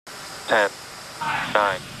10,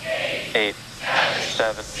 9, 8,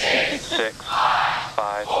 7, 6,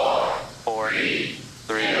 5, 4, 3, 2, 1.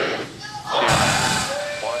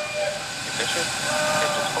 Ignition.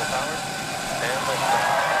 Engines full power. And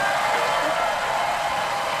liftoff.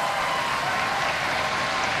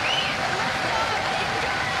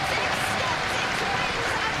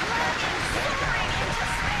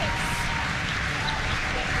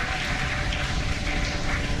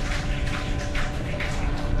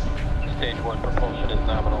 Stage 1 propulsion is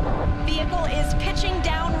nominal. Vehicle is pitching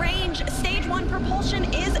downrange. Stage 1 propulsion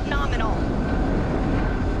is nominal.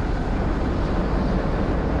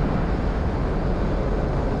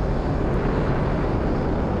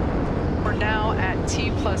 We're now at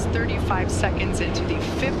T plus 35 seconds into the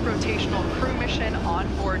 5th rotational crew mission on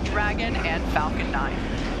board Dragon and Falcon 9.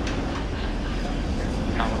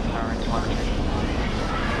 Nominal power and telemetry.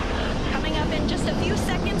 Coming up in just a few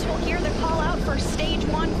seconds, we'll hear the call out for stage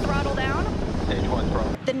 1 throttle down. Stage 1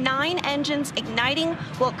 throttle. The 9 engines igniting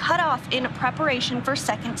will cut off in preparation for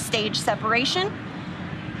second stage separation.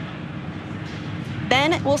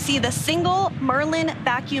 Then we'll see the single Merlin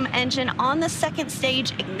vacuum engine on the second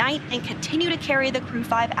stage ignite and continue to carry the Crew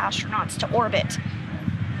 5 astronauts to orbit.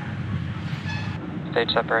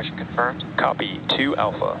 Stage separation confirmed. Copy 2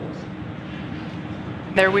 Alpha.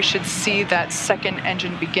 There we should see that second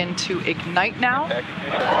engine begin to ignite now. And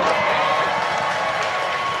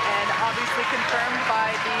obviously confirmed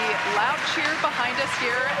by the loud cheer behind us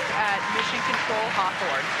here at Mission Control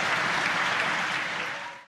Hawthorne.